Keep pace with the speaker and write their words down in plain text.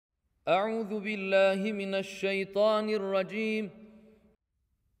أعوذ بالله من الشيطان الرجيم.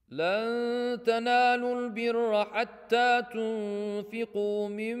 لن تنالوا البر حتى تنفقوا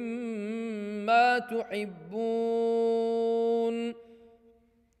مما تحبون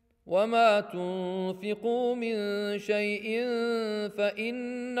وما تنفقوا من شيء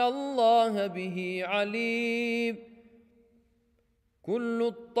فإن الله به عليم. كل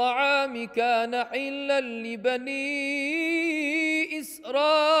الطعام كان حلا لبني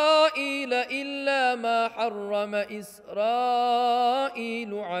إسرائيل إلا ما حرم إسرائيل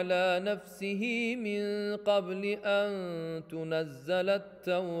على نفسه من قبل أن تنزل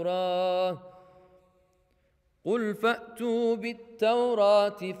التوراة. قل فأتوا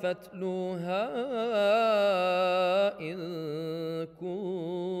بالتوراة فاتلوها إن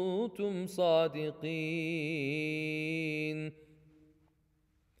كنتم صادقين.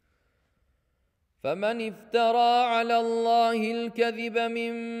 فمن افترى على الله الكذب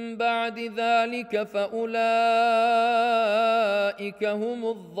من بعد ذلك فأولئك هم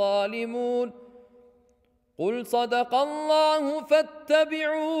الظالمون. قل صدق الله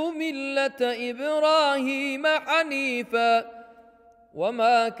فاتبعوا ملة إبراهيم حنيفا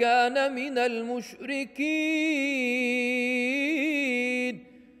وما كان من المشركين.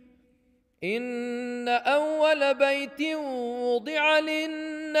 إن أول بيت وضع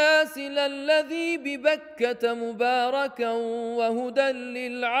للناس للذي ببكة مباركا وهدى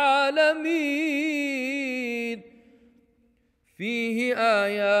للعالمين. فيه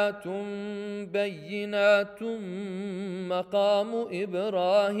آيات بينات مقام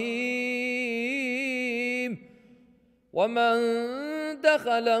إبراهيم ومن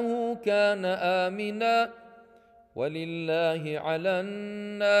دخله كان آمنا ولله على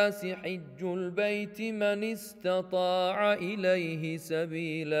الناس حج البيت من استطاع إليه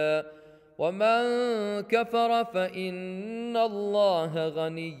سبيلا ومن كفر فإن الله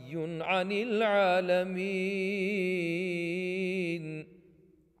غني عن العالمين.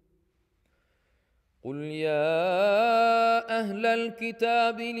 قل يا أهل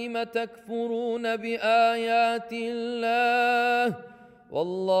الكتاب لم تكفرون بآيات الله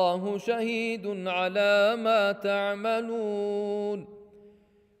والله شهيد على ما تعملون.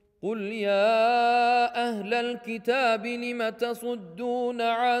 قل يا أهل الكتاب لم تصدون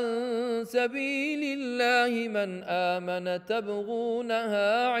عن سبيل الله من آمن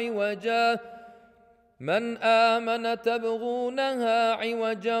تبغونها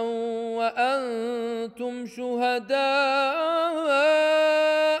عوجا وأنتم شهداء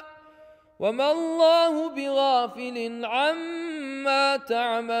وما الله بغافل عما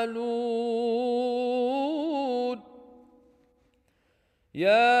تعملون.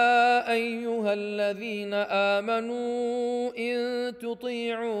 يا أيها الذين آمنوا إن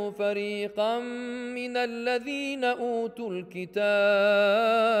تطيعوا فريقا من الذين أوتوا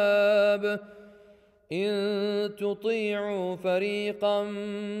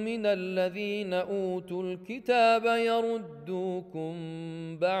الكتاب يردوكم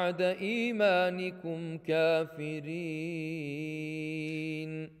بعد إيمانكم كافرين.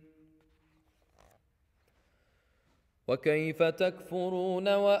 وكيف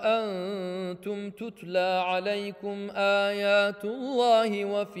تكفرون وأنتم تتلى عليكم آيات الله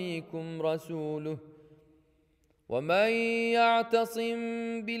وفيكم رسوله ومن يعتصم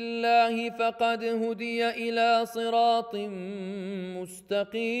بالله فقد هدي إلى صراط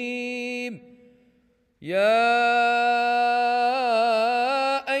مستقيم. يا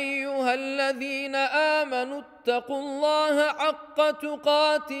أيها الذين آمنوا اتقوا الله حق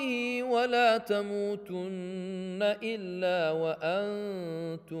تقاته ولا تموتن إلا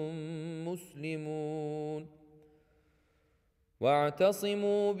وأنتم مسلمون.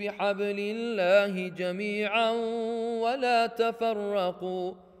 واعتصموا بحبل الله جميعا ولا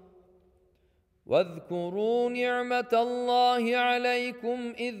تفرقوا. واذكروا نعمة الله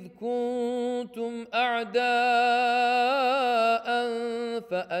عليكم إذ كنتم أعداء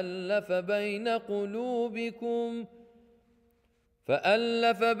فألف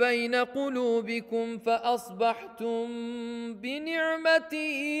بين قلوبكم فأصبحتم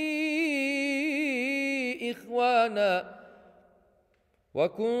بنعمته إخوانا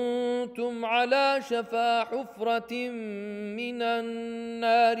وكنتم على شفا حفرة من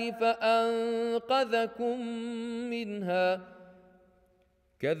النار فأنقذكم منها.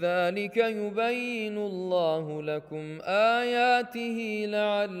 كذلك يبين الله لكم آياته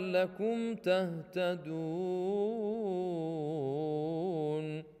لعلكم تهتدون.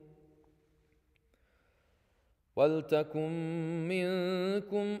 ولتكن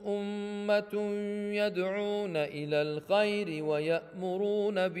منكم أمة يدعون إلى الخير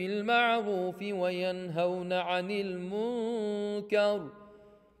ويأمرون بالمعروف وينهون عن المنكر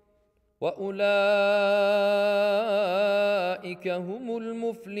وأولئك هم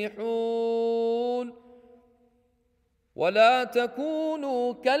المفلحون. ولا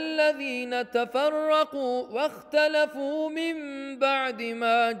تكونوا كالذين تفرقوا واختلفوا من بعد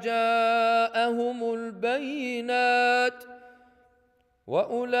ما جاءهم البينات،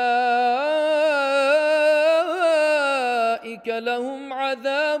 وأولئك لهم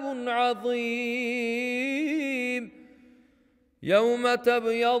عذاب عظيم. يوم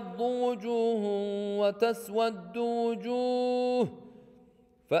تبيض وجوه وتسود وجوه،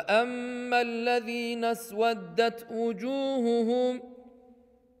 فأما الذين اسودت وجوههم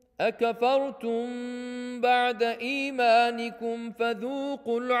أكفرتم بعد إيمانكم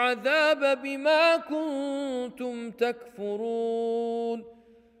فذوقوا العذاب بما كنتم تكفرون.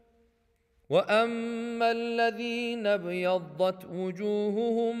 وأما الذين ابيضت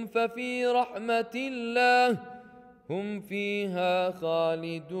وجوههم ففي رحمة الله هم فيها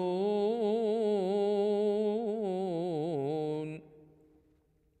خالدون.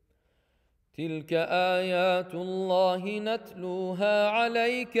 تلك آيات الله نتلوها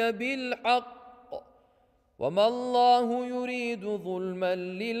عليك بالحق، وما الله يريد ظلما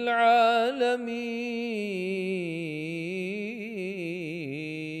للعالمين.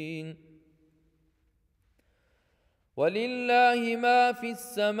 ولله ما في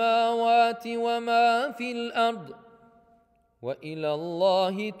السماوات وما في الأرض، وإلى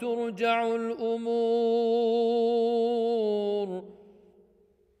الله ترجع الأمور.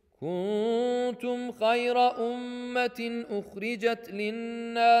 كنتم خير أمة أخرجت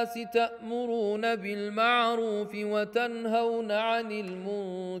للناس تأمرون بالمعروف وتنهون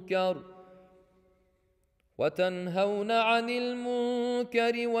عن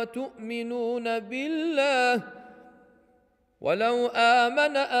المنكر وتؤمنون بالله. ولو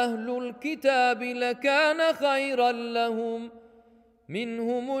آمن أهل الكتاب لكان خيرا لهم،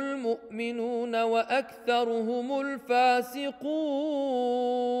 منهم المؤمنون وأكثرهم الفاسقون.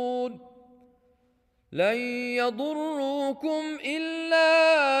 لن يضروكم إلا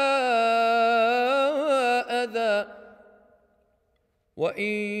أذى،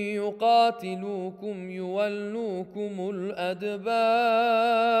 وإن يقاتلوكم يولوكم الأدبار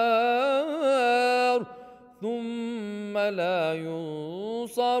ثم لا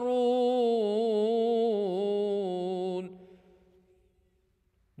ينصرون.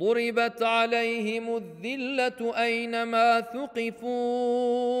 ضربت عليهم الذلة أينما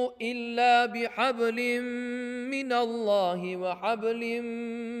ثقفوا إلا بحبل من الله وحبل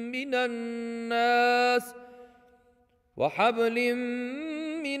من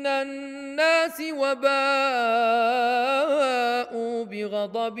الناس وباءوا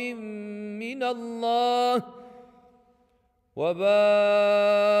بغضب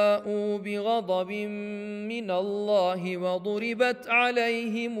من الله وضربت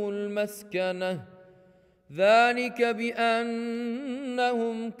عليهم المسكنة، ذلك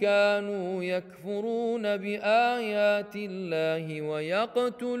بأنهم كانوا يكفرون بآيات الله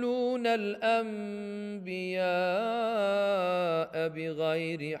ويقتلون الأنبياء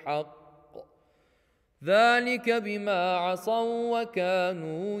بغير حق، ذلك بما عصوا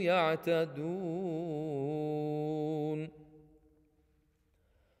وكانوا يعتدون.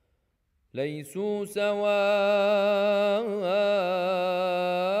 ليسوا سواء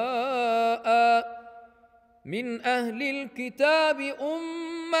من أهل الكتاب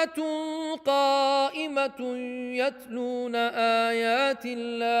أمة قائمة يتلون آيات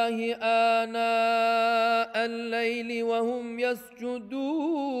الله آناء الليل وهم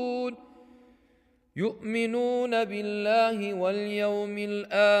يسجدون، يؤمنون بالله واليوم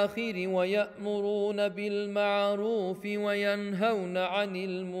الآخر ويأمرون بالمعروف وينهون عن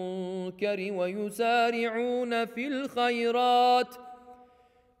المنكر ويسارعون في الخيرات،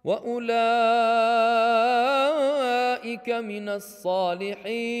 وأولئك من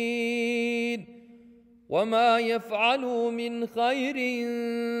الصالحين. وما يفعلوا من خير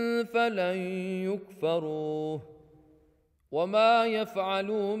فلن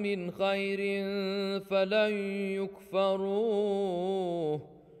يكفروه،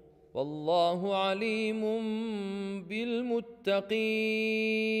 والله عليم بالمتقين.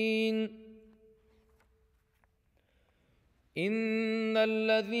 إن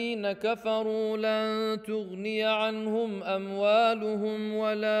الذين كفروا لن تغني عنهم أموالهم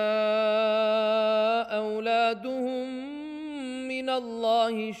ولا أولادهم من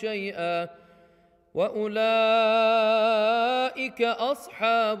الله شيئا، وأولئك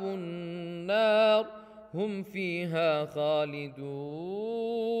أصحاب النار هم فيها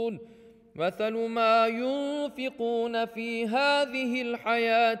خالدون. مثل ما ينفقون في هذه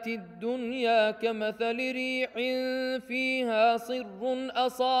الحياة الدنيا كمثل ريح فيها صر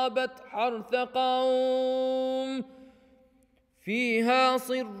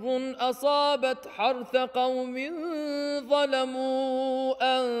أصابت حرث قوم ظلموا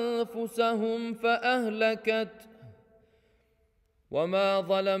أنفسهم فأهلكت وما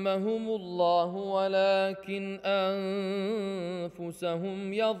ظلمهم الله ولكن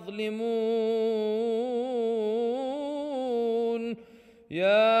أنفسهم يظلمون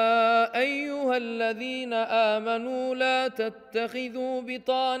يا أيها الذين آمنوا لا تتخذوا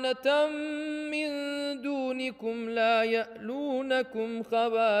بطانة من دونكم لا يألونكم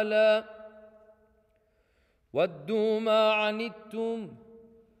خبالا ودوا ما عنتم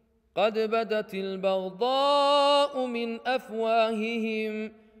قد بدت البغضاء من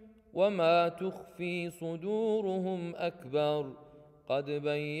أفواههم وما تخفي صدورهم أكبر قد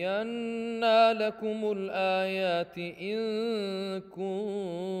بينا لكم الآيات إن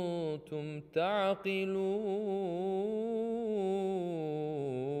كنتم تعقلون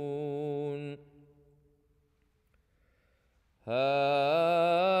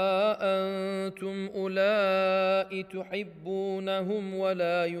ها أنتم أولئك تحبونهم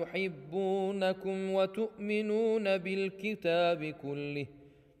ولا يحبونكم وتؤمنون بالكتاب كله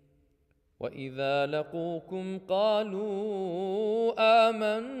وإذا لقوكم قالوا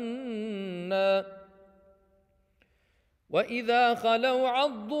آمنا وإذا خلوا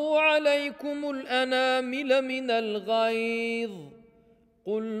عضوا عليكم الأنامل من الغيظ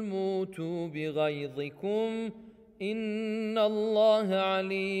قل موتوا بغيظكم إن الله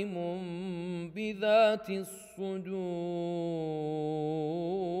عليم بذات الصدور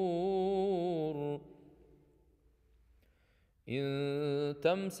إن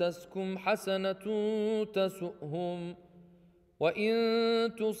تمسسكم حسنة تسؤهم وإن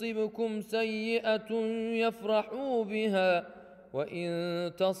تصبكم سيئة يفرحوا بها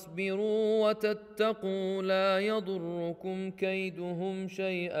وإن تصبروا وتتقوا لا يضركم كيدهم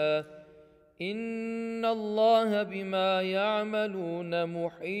شيئا إن الله بما يعملون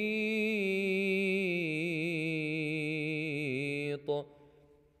محيط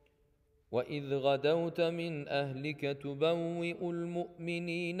وإذ غدوت من أهلك تبوئ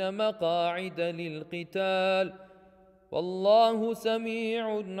المؤمنين مقاعد للقتال والله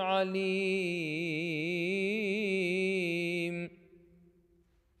سميع عليم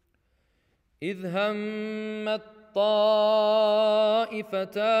إذ همت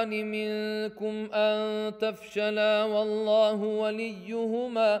طائفتان منكم أن تفشلا والله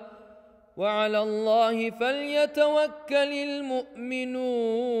وليهما وعلى الله فليتوكل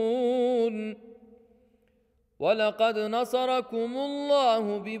المؤمنون ولقد نصركم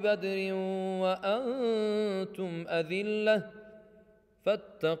الله ببدر وأنتم أذلة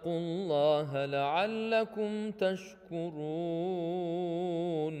فاتقوا الله لعلكم تشكرون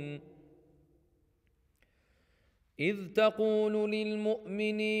إذ تقول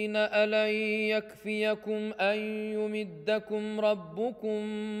للمؤمنين ألن يكفيكم أن يمدكم ربكم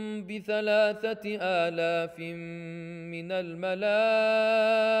ب3,000 من الملائكة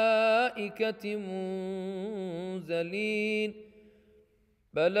منزلين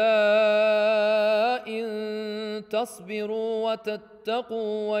بلى إن تصبروا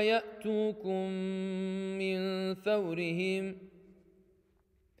وتتقوا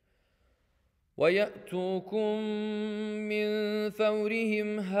ويأتوكم من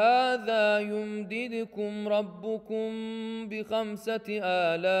فورهم هذا يمددكم ربكم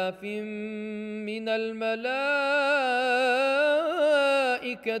ب5,000 من الملائكة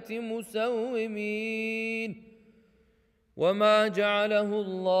مسومين وما جعله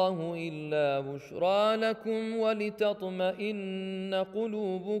الله إلا بشرى لكم ولتطمئن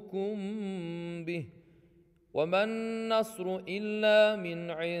قلوبكم به وما النصر إلا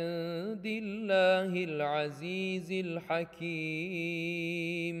من عند الله العزيز الحكيم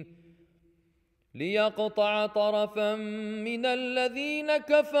ليقطع طرفا من الذين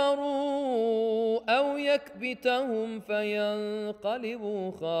كفروا أو يكبتهم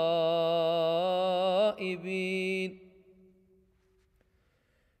فينقلبوا خائبين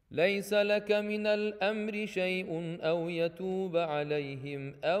ليس لك من الأمر شيء أو يتوب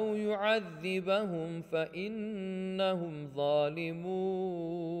عليهم أو يعذبهم فإنهم ظالمون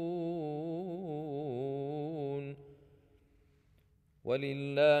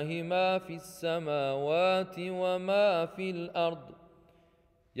ولله ما في السماوات وما في الأرض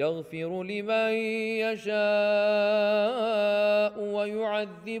يغفر لمن يشاء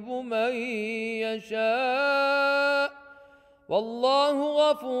ويعذب من يشاء والله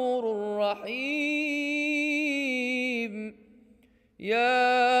غفور رحيم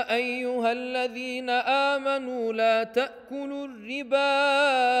يا أيها الذين آمنوا لا تأكلوا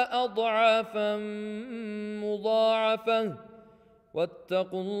الربا أضعافا مضاعفة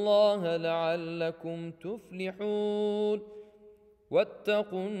واتقوا الله لعلكم تفلحون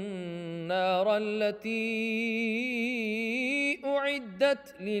واتقوا النار التي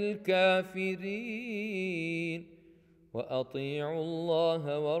أعدت للكافرين وأطيعوا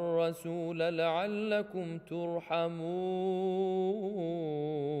الله والرسول لعلكم ترحمون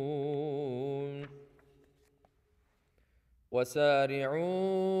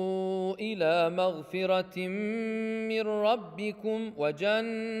وسارعوا إلى مغفرة من ربكم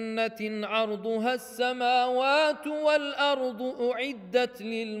وجنة عرضها السماوات والأرض أعدت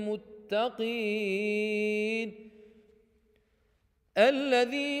للمتقين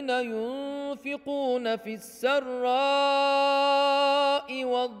الذين ينفقون في السراء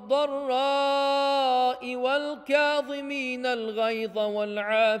والضراء والكاظمين الغيظ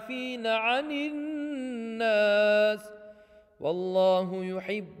والعافين عن الناس والله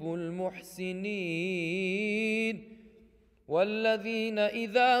يحب المحسنين والذين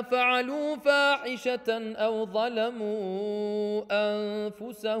إذا فعلوا فاحشة أو ظلموا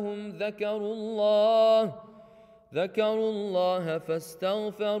أنفسهم ذكروا الله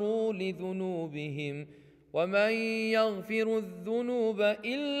فاستغفروا لذنوبهم ومن يغفر الذنوب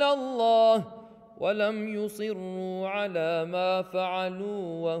إلا الله ولم يصروا على ما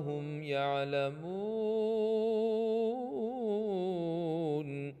فعلوا وهم يعلمون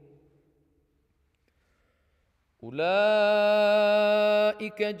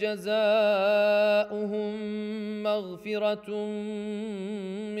أولئك جزاؤهم مغفرة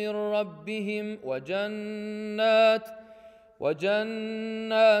من ربهم وجنات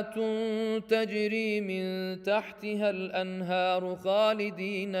تجري من تحتها الأنهار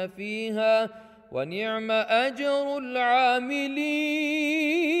خالدين فيها ونعم أجر العاملين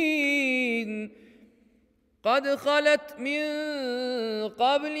قد خلت من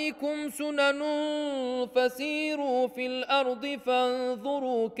قبلكم سنن فسيروا في الأرض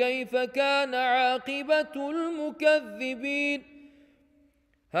فانظروا كيف كان عاقبة المكذبين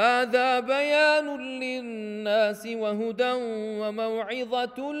هذا بيان للناس وهدى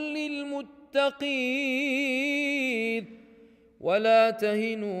وموعظة للمتقين ولا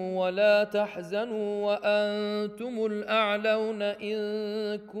تهنوا ولا تحزنوا وأنتم الأعلون إن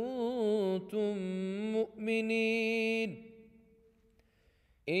كنتم مؤمنين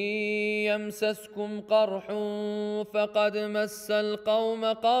إن يمسسكم قرح فقد مس القوم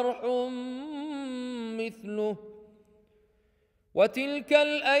قرح مثله وتلك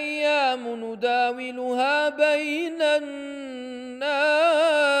الأيام نداولها بين الناس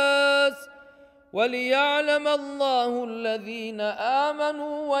وليعلم الله الذين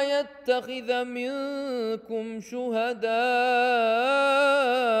آمنوا ويتخذ منكم شهداء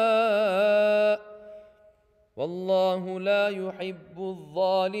والله لا يحب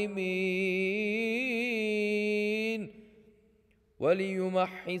الظالمين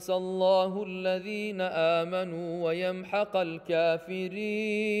وليمحص الله الذين آمنوا ويمحق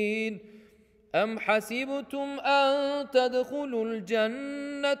الكافرين أم حسبتم أن تدخلوا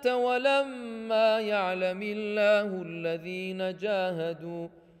الجنة ولما يعلم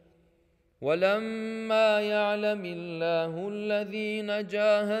الله الذين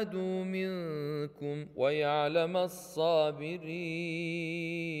جاهدوا منكم ويعلم الصابرين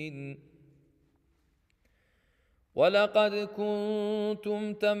ولقد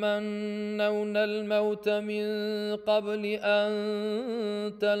كنتم تمنون الموت من قبل أن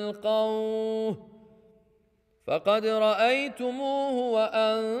تلقوه فقد رأيتموه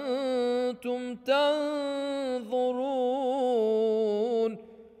وأنتم تنظرون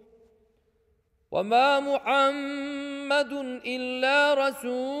وما محمد إلا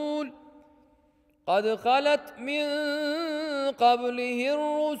رسول قد خلت من قبله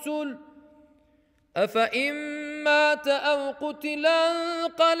الرسل أفإن مات أو قتلا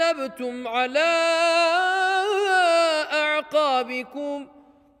انقلبتم على أعقابكم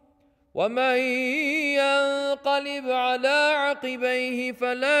ومن ينقلب على عقبيه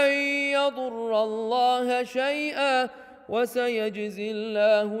فلن يضر الله شيئا وسيجزي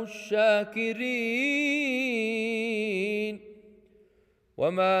الله الشاكرين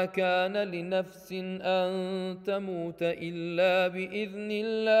وما كان لنفس أن تموت إلا بإذن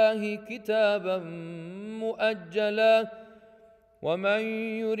الله كتابا مؤجلا ومن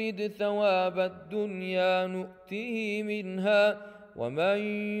يرد ثواب الدنيا نؤته منها ومن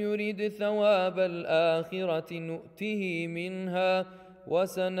يرد ثواب الآخرة نؤته منها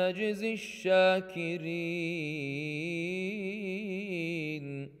وسنجزي الشاكرين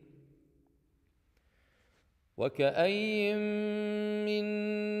وكأي من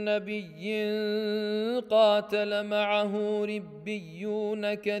نبي قاتل معه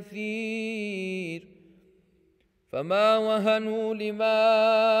ربيون كثير فما وهنوا لما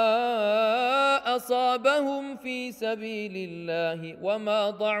أصابهم في سبيل الله وما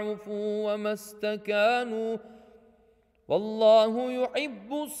ضعفوا وما استكانوا والله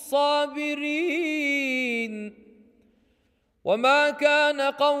يحب الصابرين. وما كان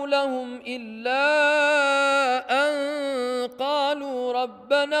قولهم إلا أن قالوا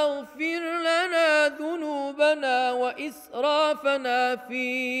ربنا اغفر لنا ذنوبنا وإسرافنا في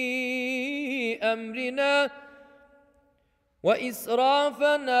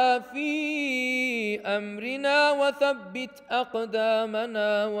أمرنا وثبت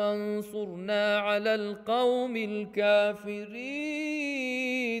أقدامنا وانصرنا على القوم الكافرين.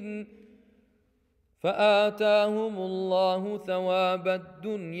 فآتاهم الله ثواب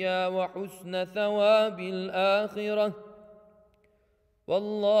الدنيا وحسن ثواب الآخرة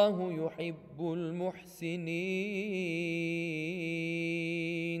والله يحب المحسنين.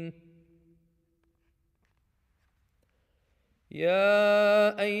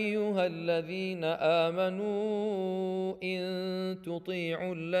 يا أيها الذين آمنوا إن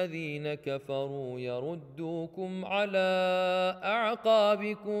تطيعوا الذين كفروا يردوكم على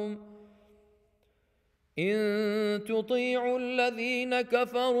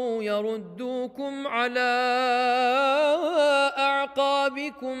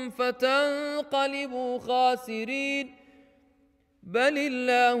أعقابكم فتنقلبوا خاسرين بل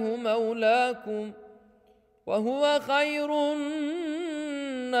الله مولاكم وهو خير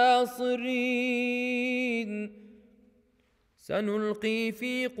الناصرين. سنلقي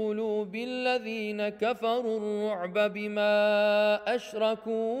في قلوب الذين كفروا الرعب بما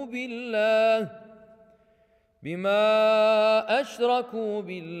أشركوا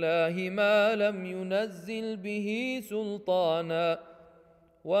بالله ما لم ينزل به سلطانا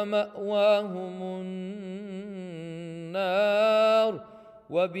ومأواهم النار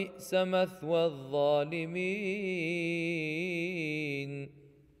وبئس مثوى الظالمين.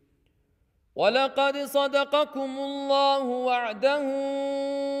 ولقد صدقكم الله وعده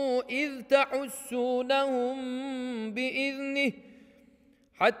إذ تحسونهم بإذنه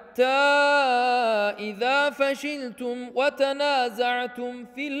حتى إذا فشلتم وتنازعتم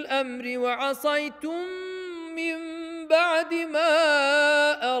في الأمر وعصيتم من بعد ما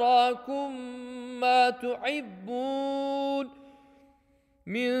أراكم ما تحبون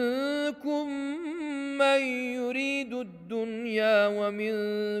منكم من يريد الدنيا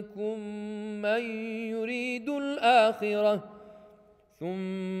ومنكم من يريد الآخرة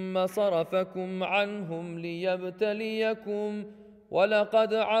ثم صرفكم عنهم ليبتليكم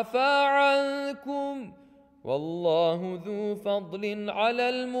ولقد عفا عنكم والله ذو فضل على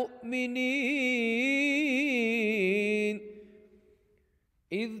المؤمنين.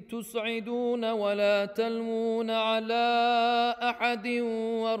 إذ تصعدون ولا تلوون على أحد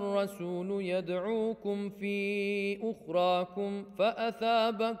والرسول يدعوكم في أخراكم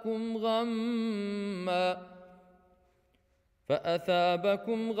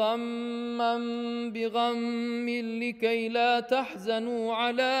فأثابكم غما بغم لكي لا تحزنوا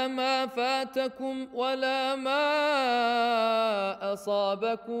على ما فاتكم ولا ما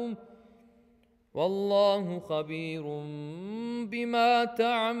أصابكم والله خبير بما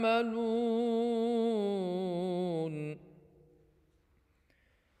تعملون.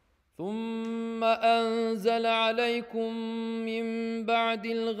 ثم أنزل عليكم من بعد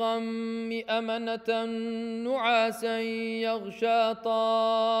الغم أمنة نعاسا يغشى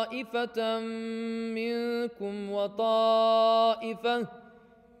طائفة منكم وطائفة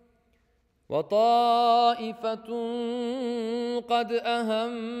قد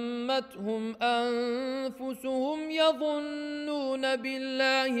أهمتهم أنفسهم يظنون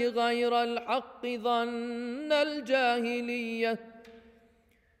بالله غير الحق ظن الجاهلية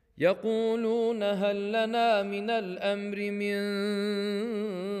يقولون هل لنا من الأمر من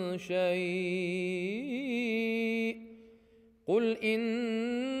شيء قل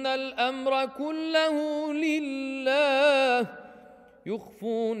إن الأمر كله لله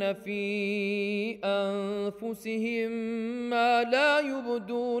يخفون في أنفسهم ما لا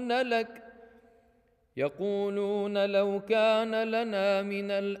يبدون لك يقولون لو كان لنا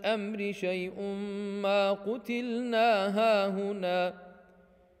من الأمر شيء ما قتلنا هاهنا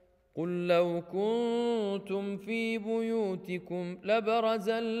قل لو كنتم في بيوتكم لبرز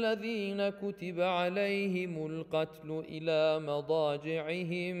الذين كتب عليهم القتل إلى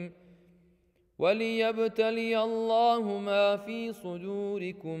مضاجعهم وليبتلي الله ما في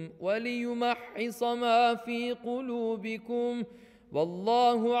صدوركم وليمحص ما في قلوبكم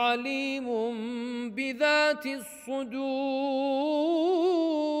والله عليم بذات الصدور.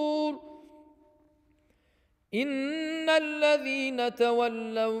 إن الذين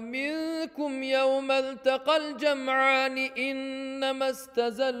تولوا منكم يوم التقى الجمعان إنما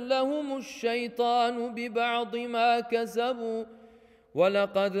استزلهم الشيطان ببعض ما كسبوا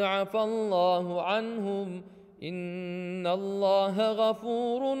ولقد عفى الله عنهم إن الله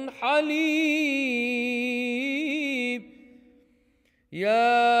غفور حليم.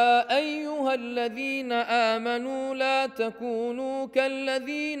 يا أيها الذين آمنوا لا تكونوا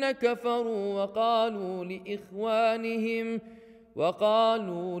كالذين كفروا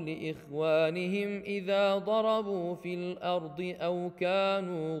وقالوا لإخوانهم إذا ضربوا في الأرض أو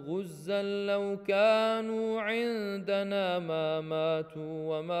كانوا غزا لو كانوا عندنا ما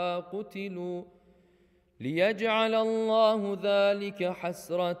ماتوا وما قتلوا ليجعل الله ذلك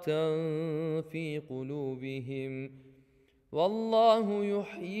حسرة في قلوبهم والله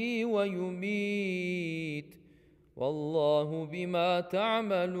يحيي ويميت والله بما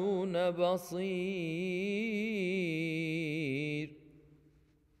تعملون بصير.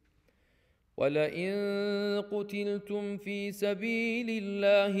 ولئن قتلتم في سبيل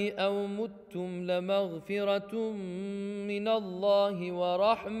الله أو متم لمغفرة من الله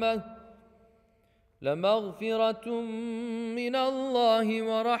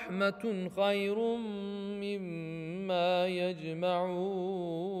ورحمة خير مما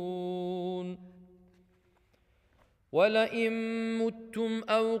يجمعون. ولئن متم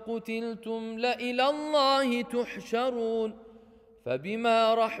أو قتلتم لإلى الله تحشرون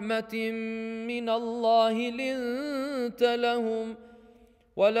فبما رحمة من الله لنت لهم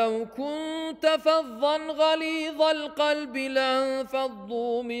ولو كنت فظا غليظ القلب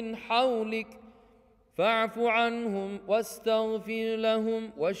لانفضوا من حولك فاعف عنهم واستغفر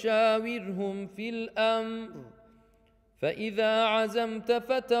لهم وشاورهم في الأمر فإذا عزمت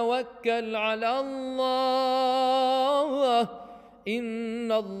فتوكل على الله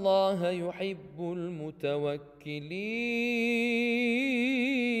إن الله يحب المتوكلين.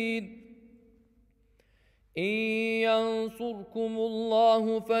 إن ينصركم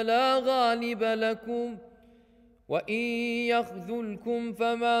الله فلا غالب لكم وإن يخذلكم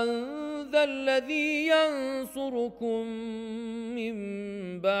فمن ذا الذي ينصركم من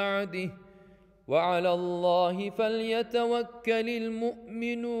بعده وعلى الله فليتوكل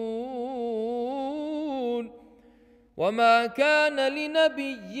المؤمنون. وما كان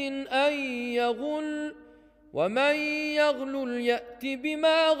لنبي أن يغل ومن يغلل يأت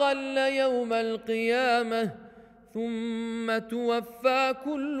بما غل يوم القيامة ثم توفى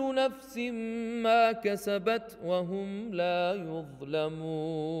كل نفس ما كسبت وهم لا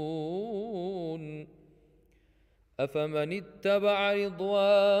يظلمون. أفمن اتبع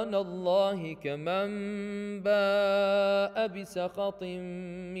رضوان الله كمن باء بسخط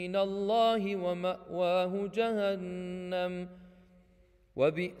من الله ومأواه جهنم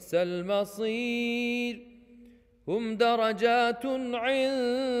وبئس المصير. هم درجات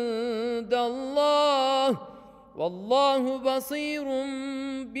عند الله والله بصير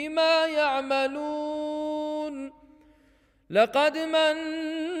بما يعملون. لقد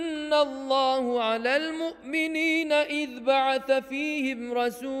من الله على المؤمنين إذ بعث فيهم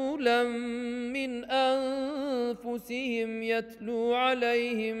رسولا من أنفسهم يتلو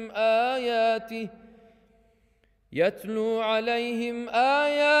عليهم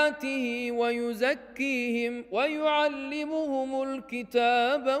آياته ويزكيهم ويعلمهم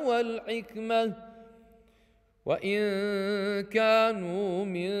الكتاب والحكمة وإن كانوا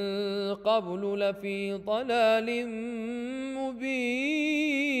من قبل لفي ضلال مبين.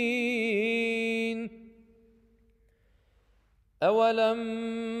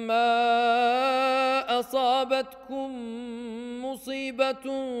 أولما أصابتكم مصيبة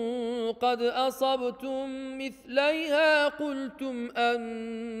قد أصبتم مثليها قلتم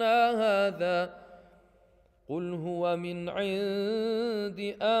أنى هذا قل هو من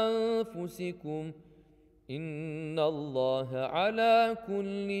عند أنفسكم إن الله على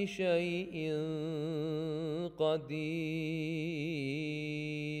كل شيء قدير.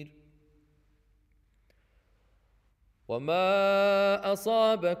 وما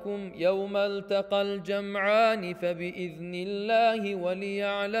أصابكم يوم التقى الجمعان فبإذن الله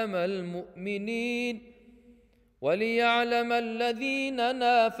وليعلم الذين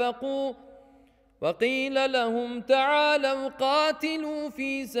نافقوا. وقيل لهم تعالوا قاتلوا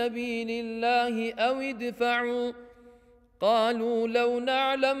في سبيل الله أو ادفعوا قالوا لو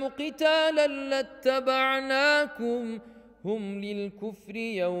نعلم قتالا لاتبعناكم هم للكفر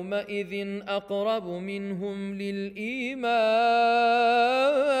يومئذ أقرب منهم للإيمان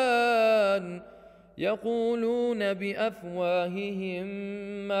يقولون بأفواههم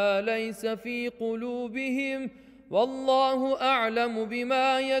ما ليس في قلوبهم والله أعلم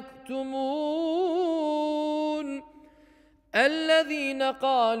بما يكتمون. الذين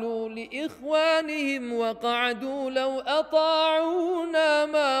قالوا لإخوانهم وقعدوا لو أطاعونا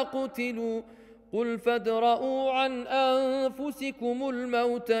ما قتلوا قل فادرءوا عن أنفسكم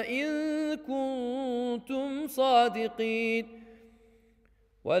الموت إن كنتم صادقين.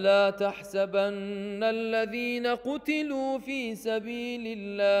 ولا تحسبن الذين قتلوا في سبيل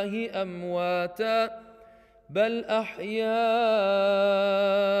الله أمواتا بل أحياء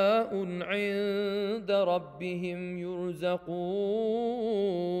عند ربهم يرزقون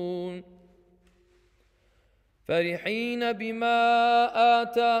فرحين بما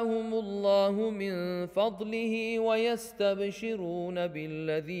آتاهم الله من فضله ويستبشرون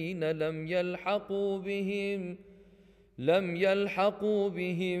بالذين لم يلحقوا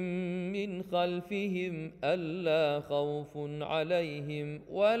بهم من خلفهم ألا خوف عليهم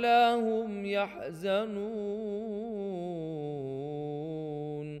ولا هم يحزنون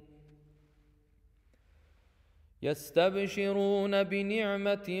يستبشرون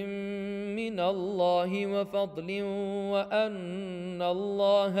بنعمة من الله وفضل وأن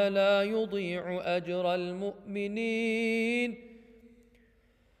الله لا يضيع أجر المؤمنين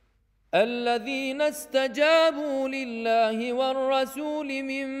الذين استجابوا لله والرسول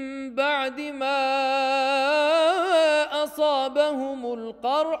من بعد ما أصابهم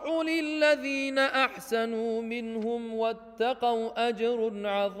القرح للذين أحسنوا منهم واتقوا أجر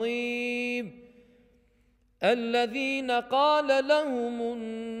عظيم. الذين قال لهم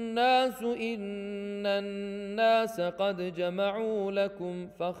الناس إن الناس قد جمعوا لكم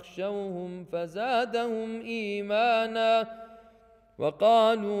فاخشوهم فزادهم إيمانا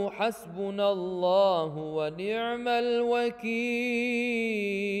وقالوا حسبنا الله ونعم الوكيل.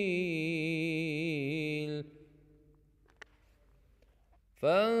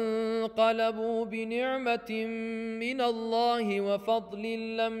 فانقلبوا بنعمة من الله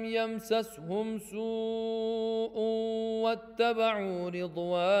وفضل لم يمسسهم سوء واتبعوا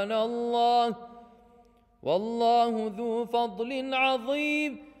رضوان الله والله ذو فضل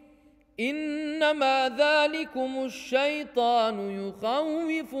عظيم. إنما ذلكم الشيطان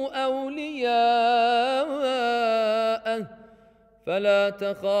يخوف أولياءه فلا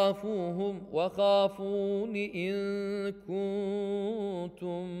تخافوهم وخافون إن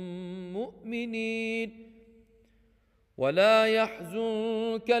كنتم مؤمنين. ولا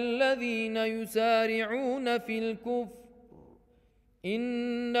يحزنك الذين يسارعون في الكفر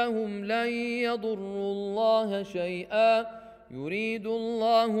إنهم لن يضروا الله شيئا يريد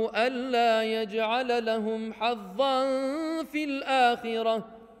الله ألا يجعل لهم حظا في الآخرة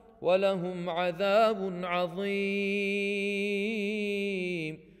ولهم عذاب عظيم.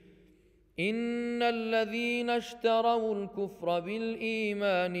 إن الذين اشتروا الكفر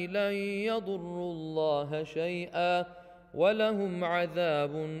بالإيمان لن يضروا الله شيئا ولهم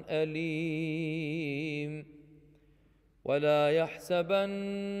عذاب أليم. ولا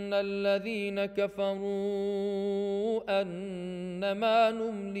يحسبن الذين كفروا أنما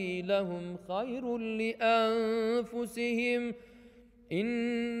نملي لهم خير لأنفسهم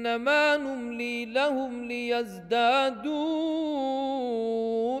إنما نملي لهم ليزدادوا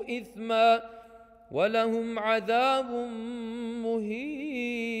إثما ولهم عذاب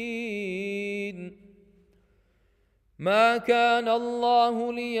مهين. ما كان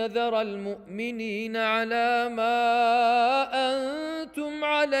الله ليذر المؤمنين على ما أنتم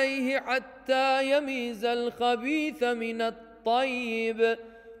عليه حتى يميز الخبيث من الطيب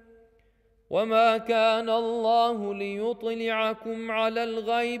وما كان الله ليطلعكم على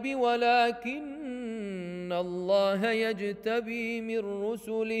الغيب ولكن الله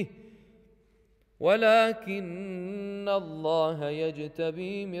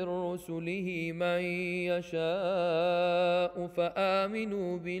يجتبي من رسله من يشاء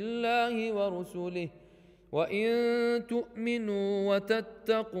فآمنوا بالله ورسله وإن تؤمنوا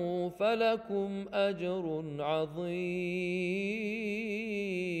وتتقوا فلكم أجر عظيم.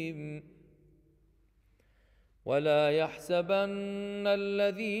 ولا يحسبن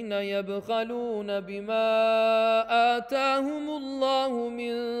الذين يبخلون بما آتاهم الله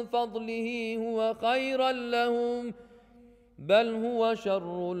من فضله هو خيرا لهم بل هو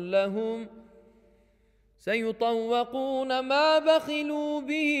شر لهم سيطوقون ما بخلوا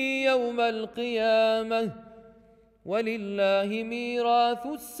به يوم القيامة ولله ميراث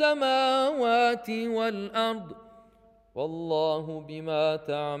السماوات والأرض والله بما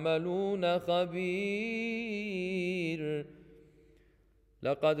تعملون خبير.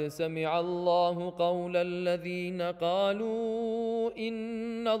 لقد سمع الله قول الذين قالوا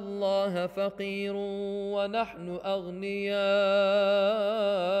إن الله فقير ونحن أغنياء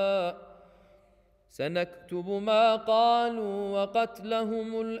سنكتب ما قالوا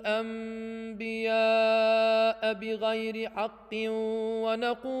وقتلهم الأنبياء بغير حق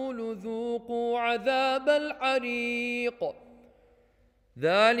ونقول ذوقوا عذاب الحريق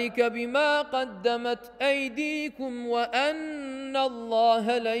ذلك بما قدمت أيديكم وأن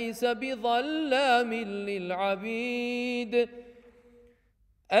الله ليس بظلام للعبيد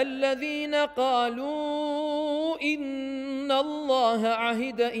الذين قالوا إن الله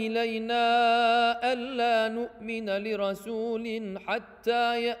عهد إلينا ألا نؤمن لرسول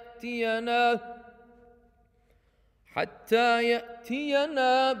حتى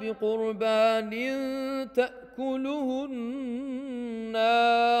يأتينا بقربان تأكله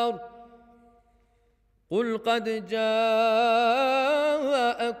النار قل قد جاءكم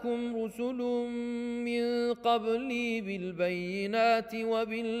رسل من قبلي بالبينات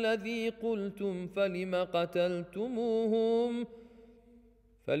وبالذي قلتم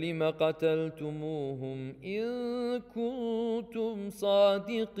فلم قتلتموهم إن كنتم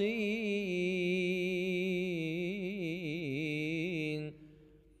صادقين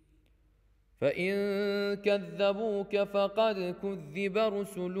فإن كذبوك فقد كذب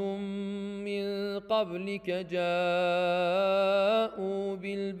رسل من قبلك جاءوا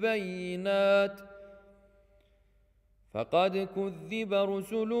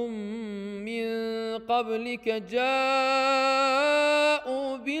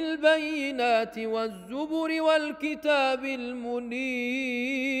بالبينات والزبر والكتاب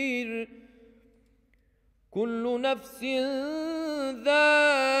المنير كل نفس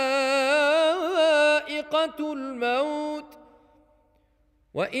ذائقة الموت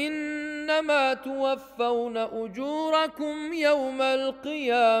وإنما توفون أجوركم يوم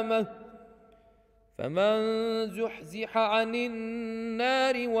القيامة فمن زحزح عن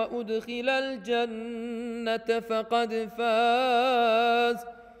النار وأدخل الجنة فقد فاز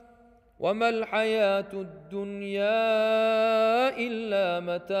وما الحياة الدنيا إلا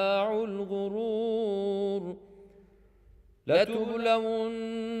متاع الغرور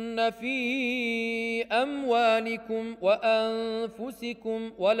لتبلون في أموالكم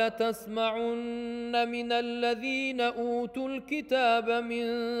وأنفسكم ولتسمعن من الذين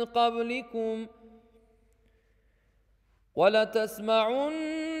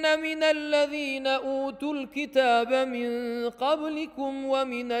أوتوا الكتاب من قبلكم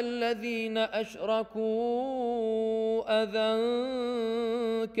ومن الذين أشركوا أذى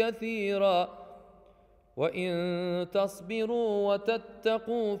كثيرا وإن تصبروا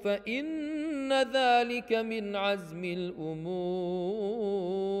وتتقوا فإن ذلك من عزم الأمور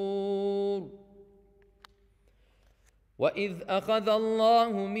وإذ أخذ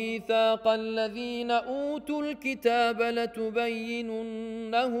الله ميثاق الذين أوتوا الكتاب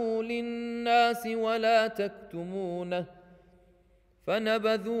لتبيننه للناس ولا تكتمونه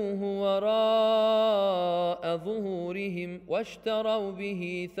فنبذوه وراء ظهورهم واشتروا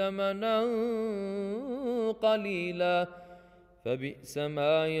به ثمنا قليلا فبئس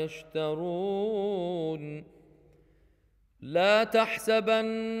ما يشترون لا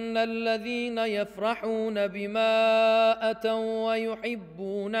تحسبن الذين يفرحون بما أتوا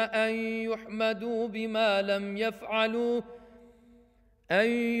ويحبون أن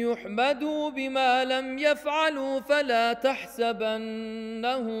يحمدوا بما لم يفعلوا فلا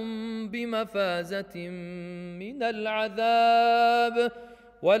تحسبنهم بمفازة من العذاب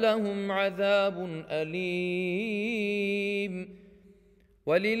ولهم عذاب أليم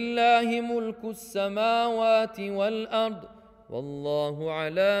ولله ملك السماوات والأرض والله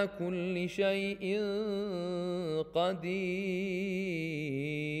على كل شيء قدير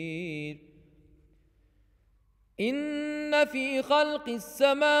إن في خلق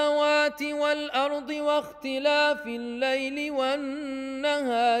السماوات والأرض واختلاف الليل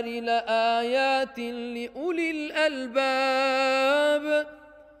والنهار لآيات لأولي الألباب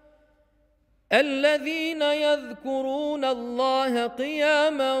الذين يذكرون الله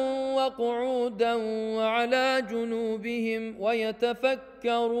قياما وقعودا وعلى جنوبهم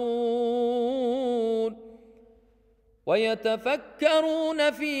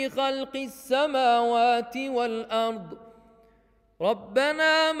ويتفكرون في خلق السماوات والأرض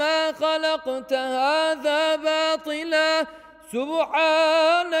ربنا ما خلقت هذا باطلا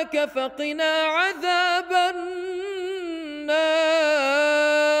سبحانك فقنا عذاب النار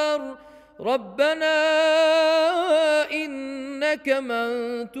ربنا إنك من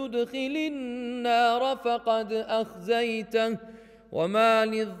تدخل النار فقد أخزيته وما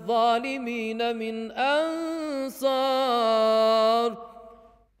للظالمين من أنصار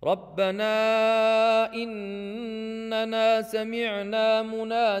ربنا إننا سمعنا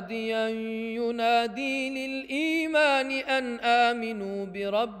مناديا ينادي للإيمان أن آمنوا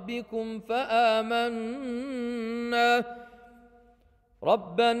بربكم فآمنا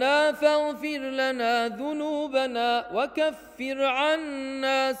ربنا فاغفر لنا ذنوبنا وكفر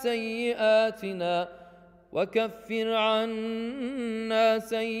عنا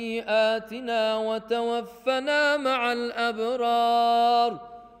سيئاتنا وتوفنا مع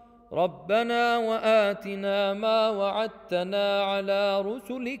الأبرار ربنا وآتنا ما وعدتنا على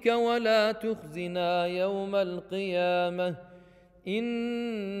رسلك ولا تخزنا يوم القيامة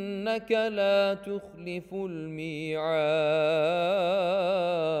إنك لا تخلف الميعاد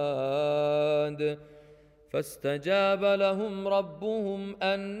فاستجاب لهم ربهم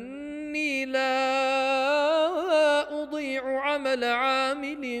أني لا أضيع عمل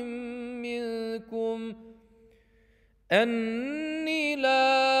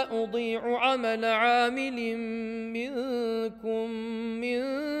عامل منكم من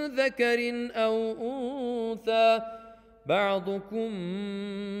ذكر أو أنثى بعضكم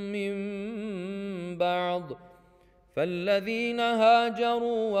من بعض فالذين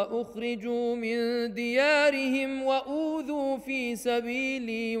هاجروا وأخرجوا من ديارهم وأوذوا في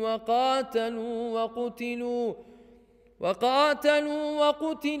سبيلي وقاتلوا وقتلوا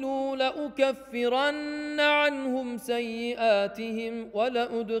لأكفرن عنهم سيئاتهم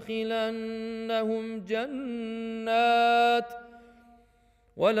ولأدخلنهم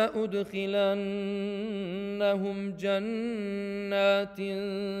جنات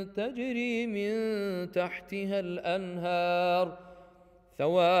تجري من تحتها الأنهار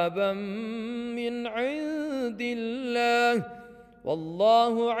ثوابا من عند الله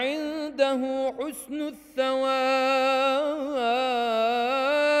والله عنده حسن الثواب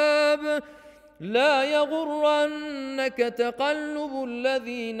لا يغرنك تقلب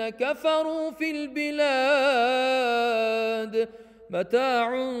الذين كفروا في البلاد متاع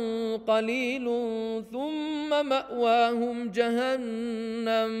قليل ثم مأواهم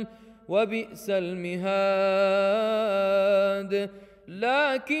جهنم وبئس المهاد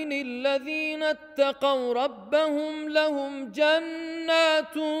لكن الذين اتقوا ربهم لهم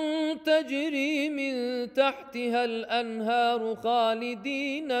جنات تجري من تحتها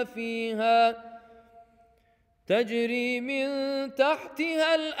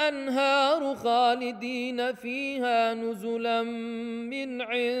الأنهار خالدين فيها نزلا من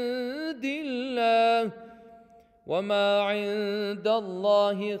عند الله وما عند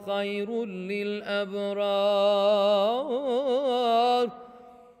الله خير للأبرار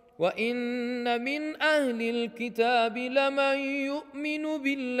وإن من أهل الكتاب لمن يؤمن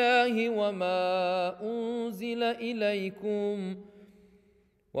بالله وما أنزل إليكم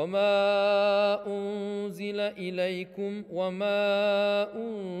وما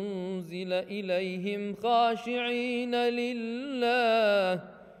أنزل إليهم خاشعين لله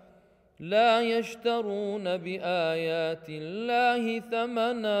لا يشترون بآيات الله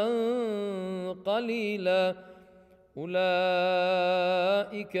ثمنا قليلا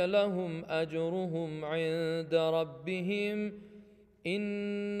أولئك لهم أجرهم عند ربهم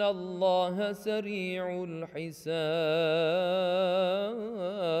إن الله سريع الحساب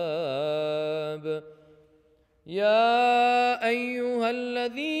يا أيها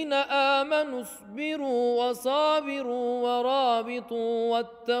الذين آمنوا اصبروا وصابروا ورابطوا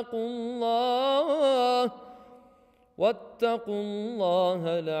واتقوا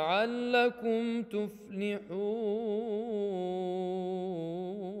الله لعلكم تفلحون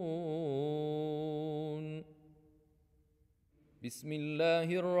بسم الله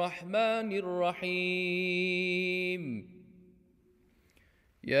الرحمن الرحيم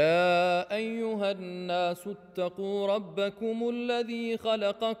يا أيها الناس اتقوا ربكم الذي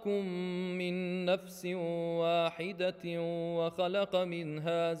خلقكم من نفس واحدة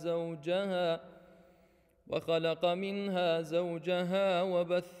وخلق منها زوجها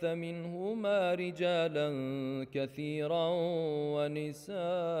وبث منهما رجالا كثيرا ونساء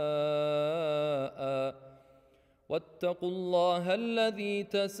واتقوا الله الذي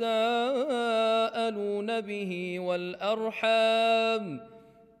تساءلون به والأرحام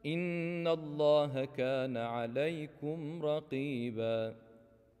إن الله كان عليكم رقيبا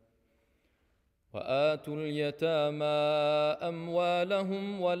وآتوا اليتامى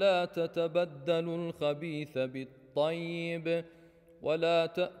أموالهم ولا تتبدلوا الخبيث بالطيب ولا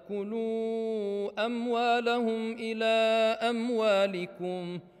تأكلوا أموالهم إلى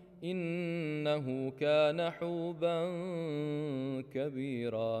أموالكم إنه كان حوبا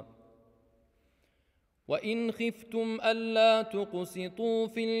كبيرا وإن خفتم ألا تقسطوا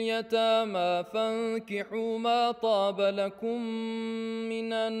في اليتامى فانكحوا ما طاب لكم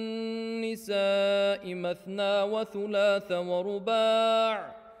من النساء مثنى وثلاث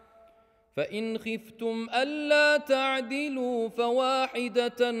ورباع، فإن خفتم ألا تعدلوا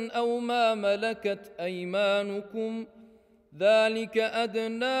فواحدة أو ما ملكت أيمانكم ذلك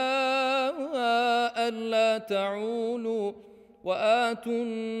أدنى ألا تعولوا، وآتوا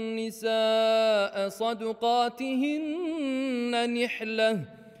النساء صدقاتهن نحلة،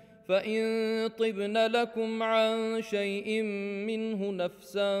 فإن طبن لكم عن شيء منه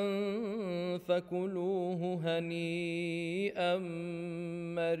نفسا فكلوه هنيئا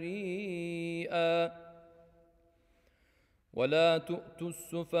مريئا. ولا تؤتوا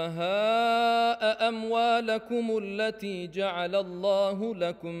السفهاء أموالكم التي جعل الله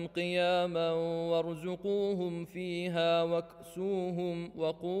لكم قياما وارزقوهم فيها واكسوهم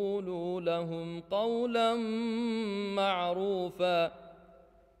وقولوا لهم قولا معروفا.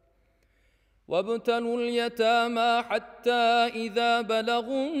 وابتلوا اليتامى حتى إذا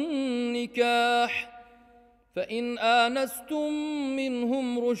بلغوا النكاح، فإن آنستم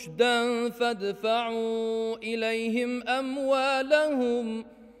منهم رشدا فادفعوا إليهم أموالهم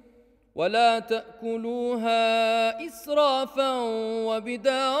ولا تأكلوها إسرافا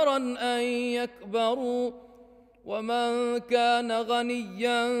وبدارا أن يكبروا، ومن كان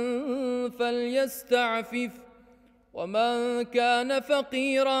غنيا فليستعفف ومن كان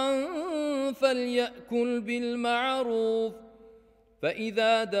فقيرا فليأكل بالمعروف،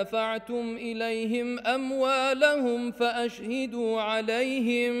 فإذا دفعتم إليهم أموالهم فأشهدوا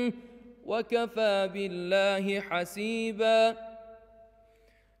عليهم وكفى بالله حسيبا.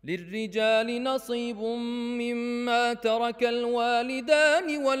 للرجال نصيب مما ترك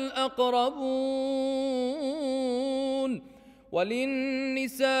الوالدان والأقربون،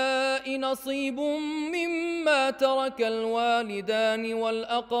 وللنساء نصيب مما ترك الوالدان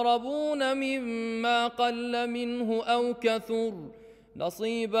والأقربون مما قل منه أو كثر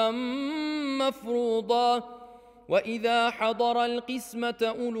نصيبا مفروضا. وإذا حضر القسمة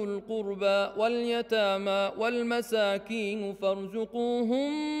أولو القربى واليتامى والمساكين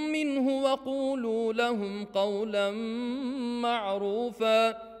فارزقوهم منه وقولوا لهم قولا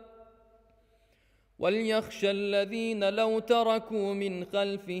معروفا. وليخشى الذين لو تركوا من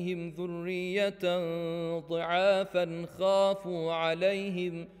خلفهم ذرية ضعافا خافوا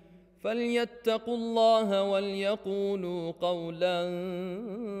عليهم فليتقوا الله وليقولوا قولا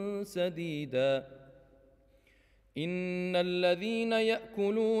سديدا. إن الذين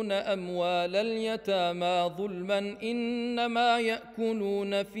يأكلون أموال اليتامى ظلما إنما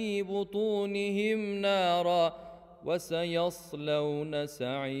يأكلون في بطونهم نارا وسيصلون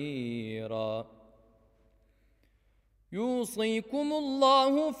سعيرا. يوصيكم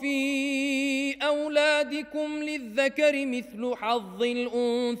الله في أولادكم للذكر مثل حظ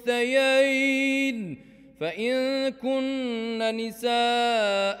الأنثيين، فإن كن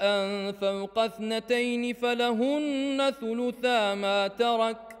نساء فوق 2 فلهن ثلثا ما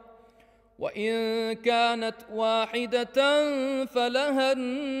ترك، وإن كانت واحدة فلها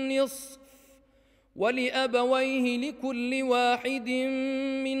النصف، ولأبويه لكل واحد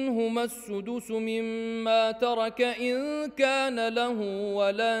منهما السدس مما ترك إن كان له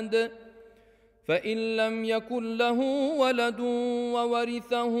ولد، فإن لم يكن له ولد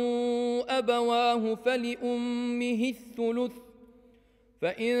وورثه أبواه فلأمه الثلث،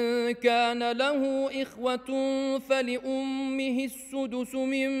 فإن كان له إخوة فلأمه السدس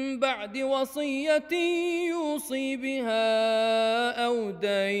من بعد وصية يوصي بها أو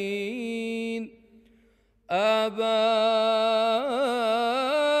دين. آباؤكم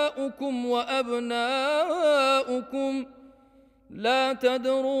وأبناؤكم لا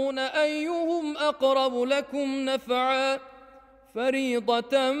تدرون أيهم أقرب لكم نفعا،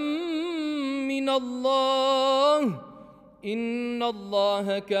 فريضة من الله، إن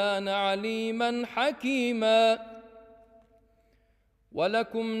الله كان عليما حكيما.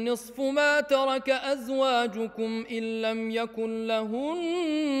 ولكم نصف ما ترك أزواجكم إن لم يكن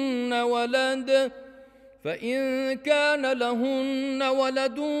لهن ولد، فإن كان لهن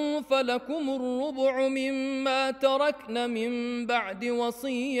ولد فلكم الربع مما تركن من بعد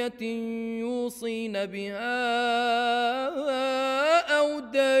وصية يوصين بها أو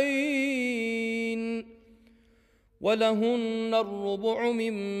دين، ولهن الربع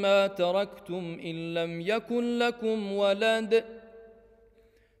مما تركتم إن لم يكن لكم ولد،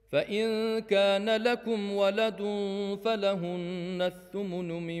 فإن كان لكم ولد فلهن الثمن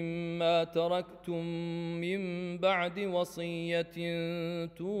مما تركتم من بعد وصية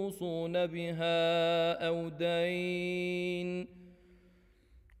توصون بها أو دين.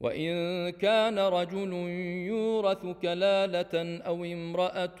 وإن كان رجل يورث كلالة أو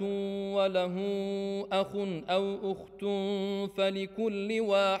امرأة وله أخ أو أخت فلكل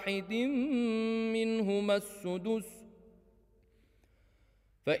واحد منهما السدس،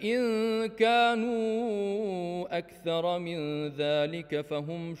 فإن كانوا أكثر من ذلك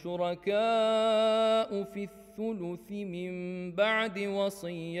فهم شركاء في الثلث من بعد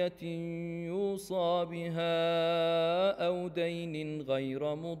وصية يوصى بها أو دين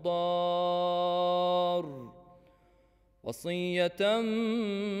غير مضار، وصية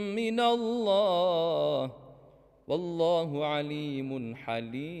من الله، والله عليم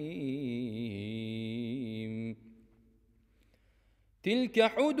حليم. تلك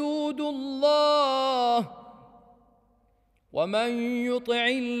حدود الله، ومن يطع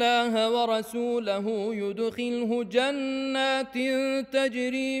الله ورسوله يدخله جنات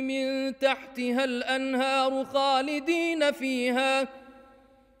تجري من تحتها الأنهار خالدين فيها،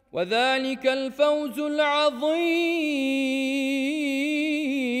 وذلك الفوز العظيم.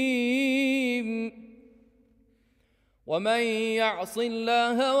 ومن يعص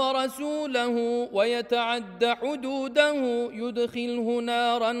الله ورسوله ويتعد حدوده يدخله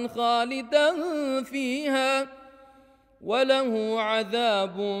نارا خالدا فيها وله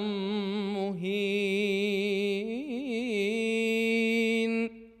عذاب مهين.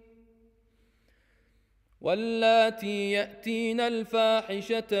 واللاتي يأتين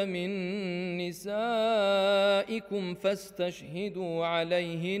الفاحشة من نسائكم فاستشهدوا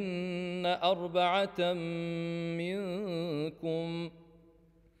عليهن 4 منكم،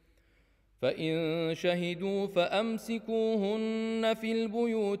 فإن شهدوا فأمسكوهن في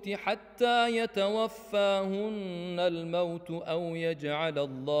البيوت حتى يتوفاهن الموت أو يجعل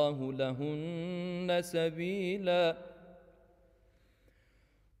الله لهن سبيلا.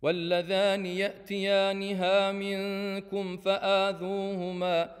 واللذان يأتيانها منكم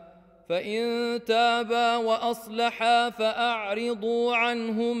فآذوهما، فإن تابا وأصلحا فأعرضوا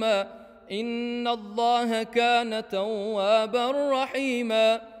عنهما، إن الله كان توابا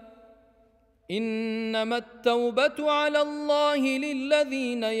رحيما. إنما التوبة على الله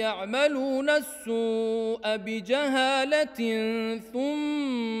للذين يعملون السوء بجهالة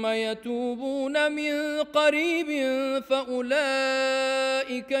ثم يتوبون من قريب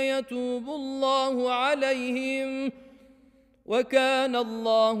فأولئك يتوب الله عليهم، وكان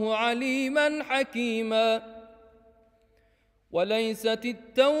الله عليما حكيما. وليست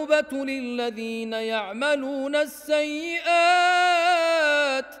التوبة للذين يعملون السيئات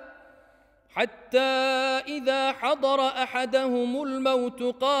حتى إذا حضر أحدهم الموت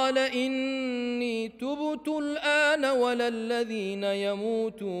قال إني تبت الآن، ولا الذين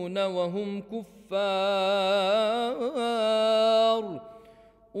يموتون وهم كفار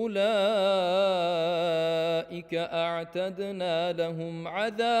أولئك أعتدنا لهم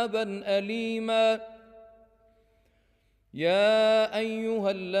عذابا أليما. يا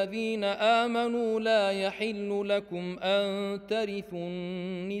أيها الذين آمنوا لا يحل لكم أن ترثوا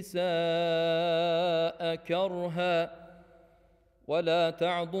النساء كرها ولا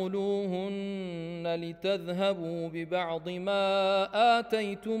تعضلوهن لتذهبوا ببعض ما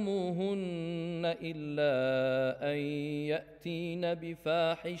آتيتموهن إلا أن يأتين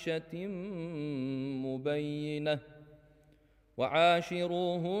بفاحشة مبينة،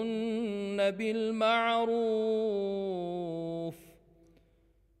 وعاشروهن بالمعروف،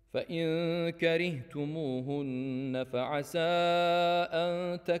 فإن كرهتموهن فعسى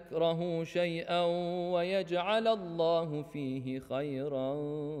أن تكرهوا شيئا ويجعل الله فيه خيرا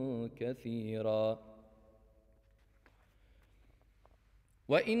كثيرا.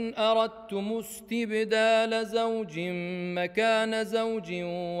 وإن أردتم استبدال زوج مكان زوج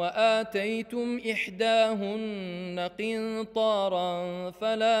وآتيتم إحداهن قنطارا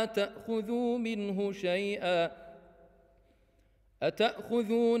فلا تأخذوا منه شيئا،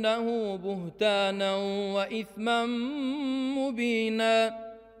 أتأخذونه بهتانا وإثما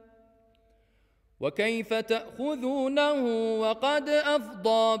مبينا، وكيف تأخذونه وقد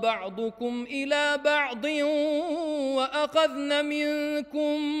أفضى بعضكم إلى بعض وأخذن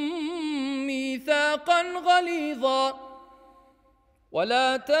منكم ميثاقا غليظا.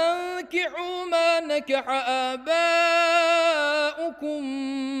 ولا تنكحوا ما نكح آباؤكم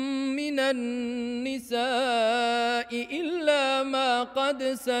من النساء إلا ما قد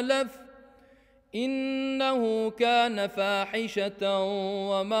سلف، إنه كان فاحشة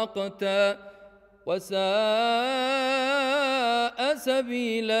ومقتا وساء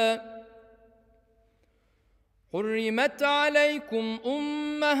سبيلا. حرمت عليكم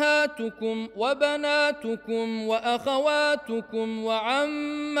أمهاتكم وبناتكم وأخواتكم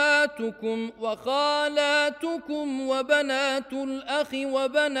وعماتكم وخالاتكم وبنات الأخ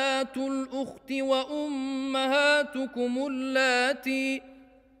وبنات الأخت وأمهاتكم اللاتي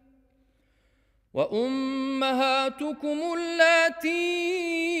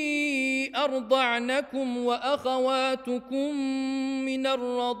أرضعنكم وأخواتكم من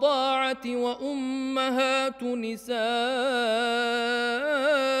الرضاعة وأمهات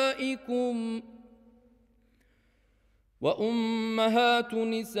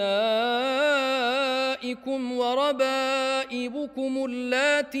نسائكم وربائبكم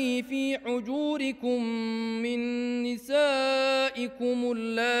اللاتي في حجوركم من نسائكم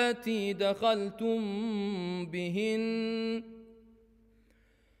اللاتي دخلتم بهن،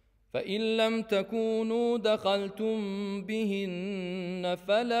 فإن لم تكونوا دخلتم بهن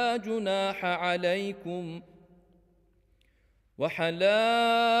فلا جناح عليكم، وحلائل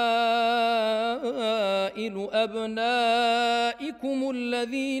أبنائكم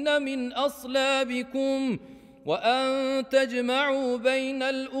الذين من أصلابكم وأن تجمعوا بين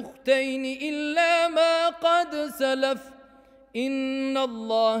الأختين إلا ما قد سلف إن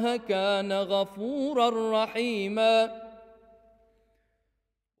الله كان غفورا رحيما.